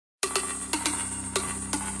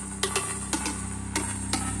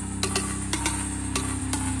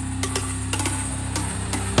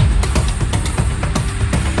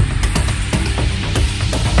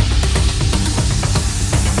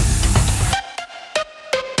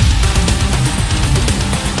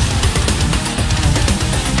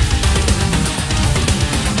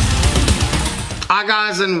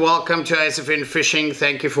guys, and welcome to ASFN Fishing.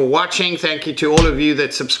 Thank you for watching. Thank you to all of you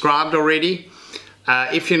that subscribed already.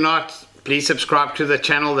 If you're not, please subscribe to the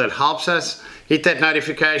channel. That helps us. Hit that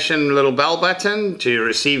notification little bell button to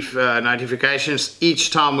receive notifications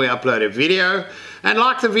each time we upload a video, and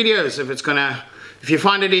like the videos if you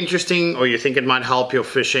find it interesting or you think it might help your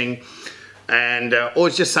fishing, and or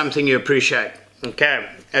it's just something you appreciate. Okay,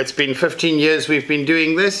 it's been 15 years we've been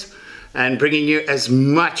doing this and bringing you as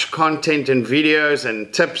much content and videos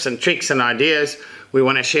and tips and tricks and ideas we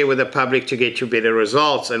want to share with the public to get you better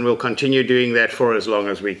results, and we'll continue doing that for as long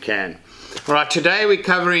as we can. Alright, today we're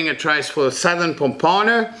covering a trace for southern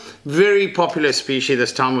Pompano, very popular species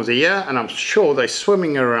this time of the year, and I'm sure they're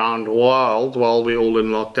swimming around wild while we're all in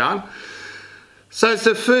lockdown. So it's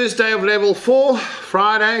the first day of level 4,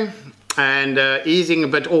 Friday, and easing a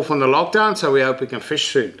bit off on the lockdown, so we hope we can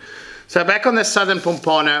fish soon. So back on the southern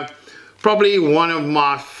Pompano, probably one of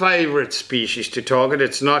my favorite species to target.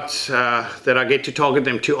 It's not that I get to target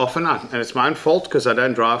them too often, and it's my own fault because I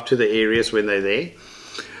don't drive to the areas when they're there.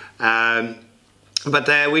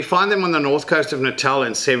 But we find them on the north coast of Natal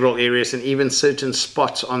in several areas, and even certain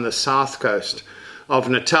spots on the south coast of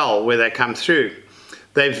Natal where they come through.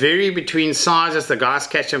 They vary between sizes. The guys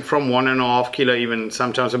catch them from 1.5 kilo, even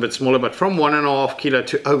sometimes a bit smaller, but from 1.5 kilo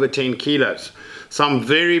to over 10 kilos. Some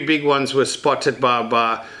very big ones were spotted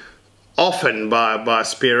often by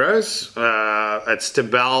Spearos at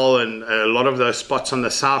Stabell, and a lot of those spots on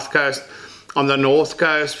the south coast. On the north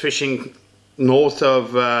coast, fishing north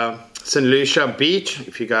of St. Lucia Beach,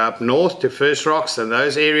 if you go up north to First Rocks and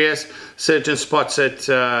those areas, certain spots at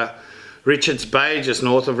Richards Bay, just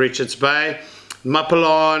north of Richards Bay,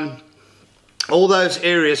 Mapelon, all those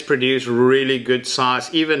areas produce really good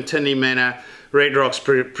size. Even Tinley Manor, Red Rocks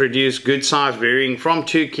produce good size, varying from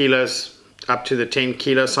 2 kilos up to the 10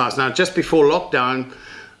 kilo size. Now, just before lockdown,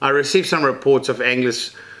 I received some reports of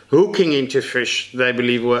anglers hooking into fish they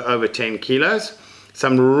believe were over 10 kilos.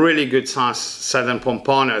 Some really good size southern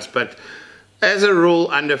Pompanos, but as a rule,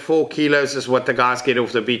 under 4 kilos is what the guys get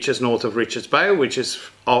off the beaches north of Richards Bay, which is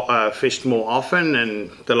fished more often,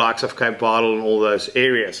 and the likes of Cape Bardel and all those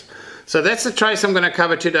areas. So that's the trace I'm going to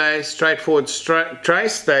cover today. Straightforward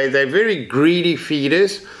trace. They're very greedy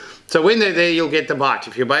feeders. So when they're there, you'll get the bite.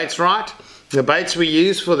 If your bait's right, the baits we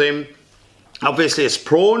use for them obviously is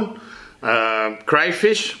prawn,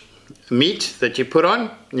 crayfish, meat that you put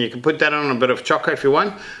on. You can put that on a bit of choco if you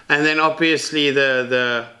want. And then obviously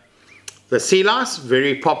the sea lice,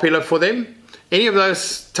 very popular for them. Any of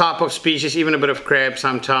those type of species, even a bit of crab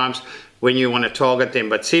sometimes when you want to target them.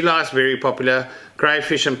 But sea lice, very popular.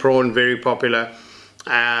 Crayfish and prawn, very popular.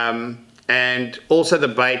 And also the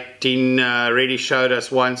bait, Dean already showed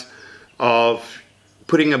us once, of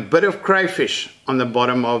putting a bit of crayfish on the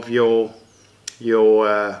bottom of your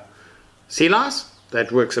sea lice.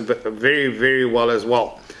 That works very, very well as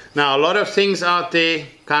well. Now, a lot of things out there,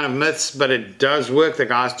 kind of myths, but it does work. The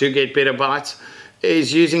guys do get better bites.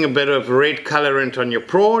 Is using a bit of red colorant on your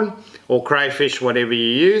prawn or crayfish, whatever you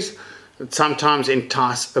use. It sometimes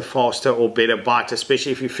entice a faster or better bite,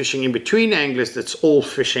 especially if you're fishing in between anglers that's all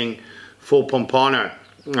fishing for Pompano.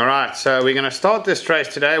 All right, so we're going to start this trace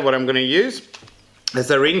today. What I'm going to use is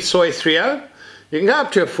the ring soy 3.0. You can go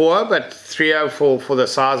up to a 4.0, but 3.0 for the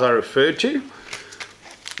size I referred to.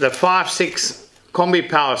 The 5.6 Combi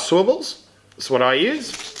Power swivels, that's what I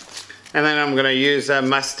use. And then I'm going to use a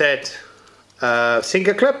Mustad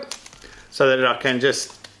sinker clip so that I can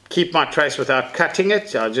just keep my trace without cutting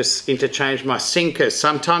it. I'll just interchange my sinkers.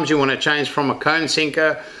 Sometimes you want to change from a cone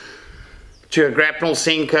sinker to a grapnel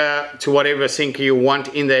sinker to whatever sinker you want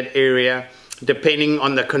in that area, depending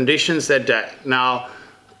on the conditions that day. Now,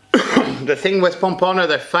 the thing with Pompano,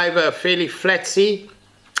 they favor a fairly flat sea,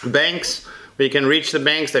 banks, where you can reach the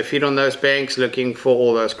banks. They feed on those banks looking for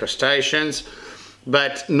all those crustaceans,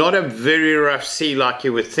 but not a very rough sea like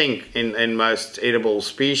you would think in most edible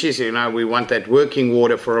species. You know, we want that working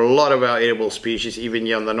water for a lot of our edible species, even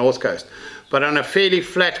here on the north coast. But on a fairly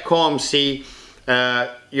flat, calm sea,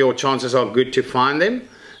 your chances are good to find them,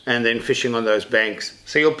 and then fishing on those banks.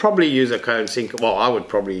 So you'll probably use a cone sinker. Well, I would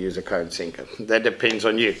probably use a cone sinker. That depends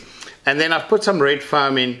on you. And then I've put some red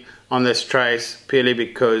foam in on this trace purely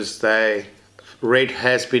because red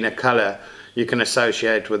has been a color you can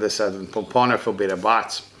associate with the southern Pompano for better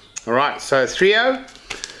bites. All right, so 3.0.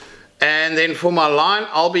 And then for my line,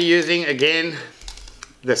 I'll be using again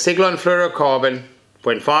the Siglon fluorocarbon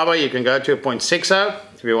 0.50. You can go to a 0.60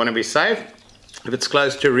 if you want to be safe, if it's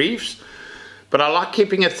close to reefs. But I like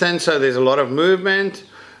keeping it thin so there's a lot of movement.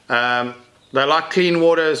 They like clean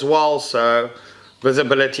water as well, so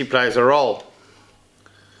visibility plays a role.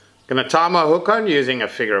 Going to tie my hook on using a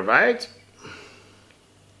figure of 8.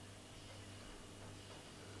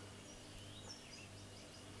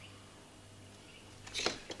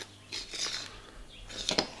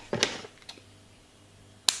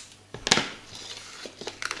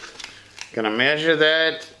 Gonna measure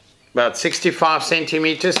that about 65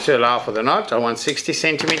 centimeters to allow for the knot. I want 60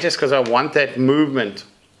 centimeters because I want that movement.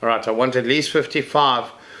 All right, I want at least 55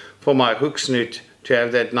 for my hook snoot to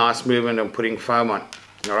have that nice movement I'm putting foam on.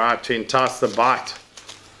 All right, to entice the bite.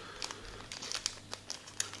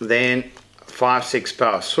 Then 5/6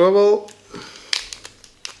 power swivel.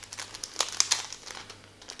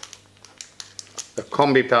 The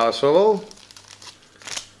combi power swivel.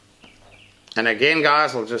 And again,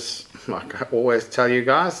 guys, I'll just, like I always tell you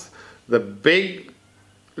guys, the big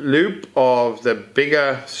loop of the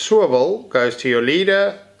bigger swivel goes to your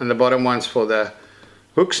leader, and the bottom one's for the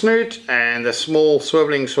hook snoot, and the small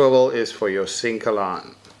swiveling swivel is for your sinker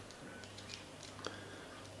line.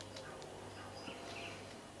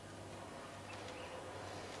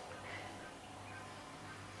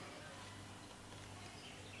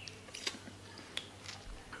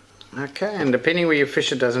 Okay, and depending where you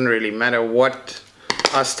fish, it doesn't really matter what.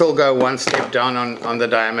 I still go one step down on the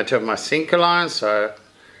diameter of my sinker line, so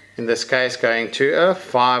in this case going to a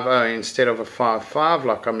 5/0 instead of a 5/5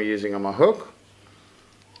 like I'm using on my hook.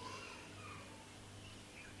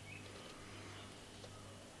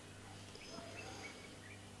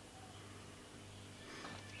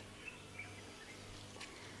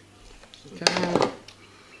 Okay.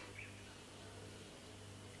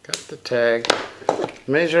 Cut the tag,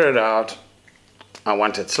 measure it out. I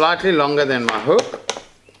want it slightly longer than my hook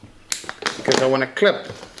because I want to clip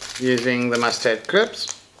using the mustard clips.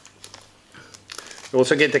 You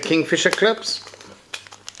also get the Kingfisher clips,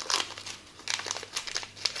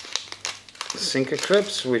 sinker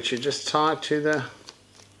clips, which you just tie to the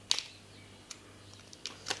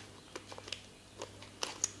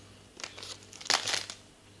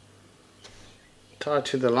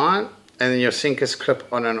line, and then your sinkers clip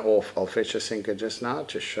on and off. I'll fetch a sinker just now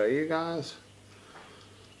to show you guys.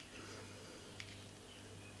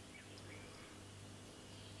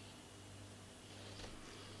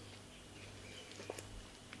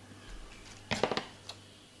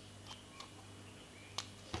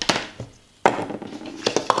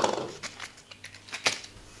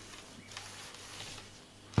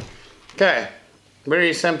 Okay,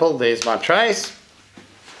 very simple. There's my trace.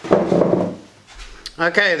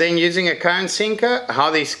 Okay, then using a cone sinker,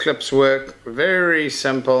 how these clips work, very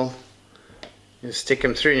simple. You stick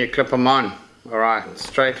them through and you clip them on. Alright,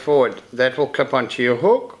 straightforward. That will clip onto your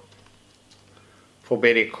hook for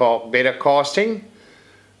better casting.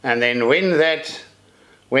 And then when that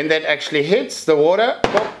actually hits the water,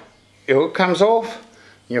 pop, your hook comes off,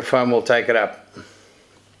 and your foam will take it up.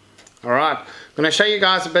 Alright, I'm going to show you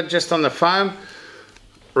guys a bit just on the foam.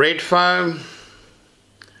 Red foam.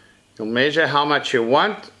 You'll measure how much you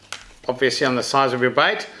want, obviously on the size of your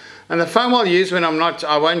bait. And the foam I'll use when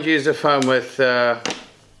I won't use the foam with a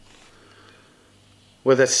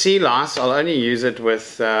sea lice. I'll only use it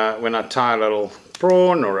with when I tie a little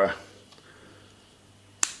prawn or a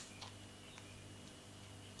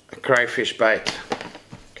crayfish bait.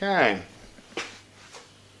 Okay.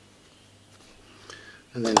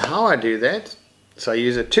 And then how I do that, so I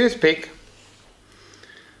use a toothpick.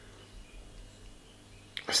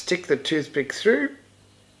 Stick the toothpick through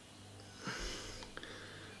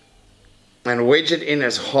and wedge it in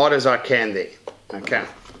as hard as I can there. Okay,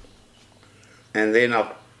 and then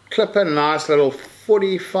I'll clip a nice little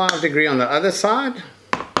 45 degree on the other side.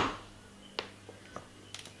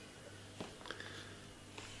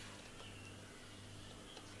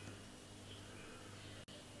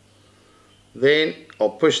 Then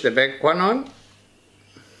I'll push the back one on.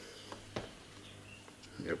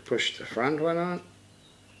 You push the front one on.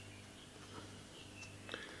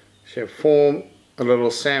 So form a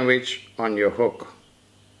little sandwich on your hook.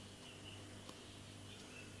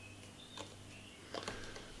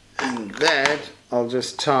 And that I'll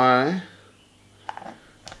just tie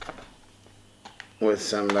with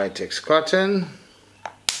some latex cotton.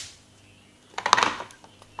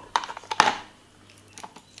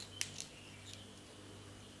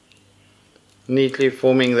 Neatly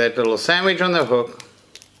forming that little sandwich on the hook.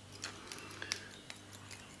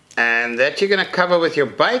 And that you're going to cover with your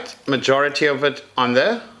bait, majority of it on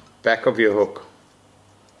the back of your hook.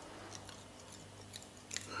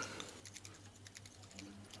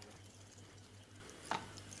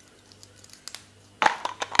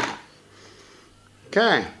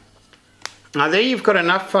 Okay, now there you've got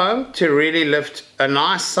enough foam to really lift a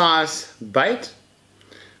nice size bait.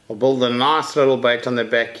 I'll build a nice little bait on the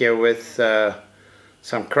back here with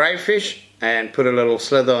some crayfish and put a little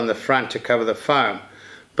slither on the front to cover the foam.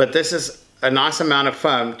 But this is a nice amount of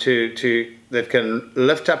foam that can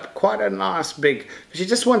lift up quite a nice big, because you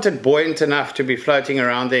just want it buoyant enough to be floating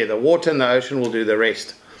around there. The water in the ocean will do the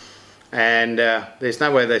rest. and there's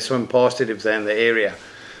no way they swim past it if they're in the area,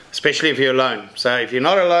 especially if you're alone. So if you're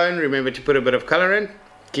not alone, remember to put a bit of color in,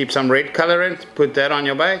 keep some red color in, put that on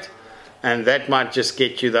your bait, and that might just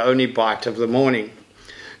get you the only bite of the morning.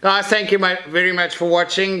 Guys, thank you very much for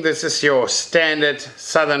watching. This is your standard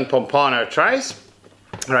southern Pompano trace,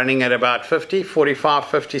 running at about 45,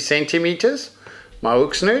 50 centimeters. My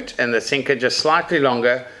hook snoot and the sinker just slightly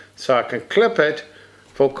longer, so I can clip it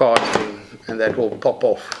for casting, and that will pop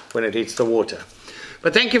off when it hits the water.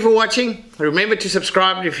 But thank you for watching. Remember to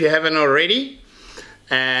subscribe if you haven't already,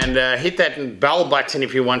 and hit that bell button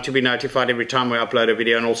if you want to be notified every time we upload a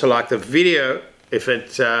video, and also like the video if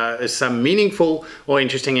it is some meaningful or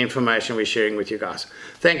interesting information we're sharing with you guys.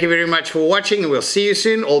 Thank you very much for watching, and we'll see you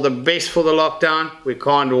soon. All the best for the lockdown. We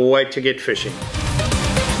can't wait to get fishing.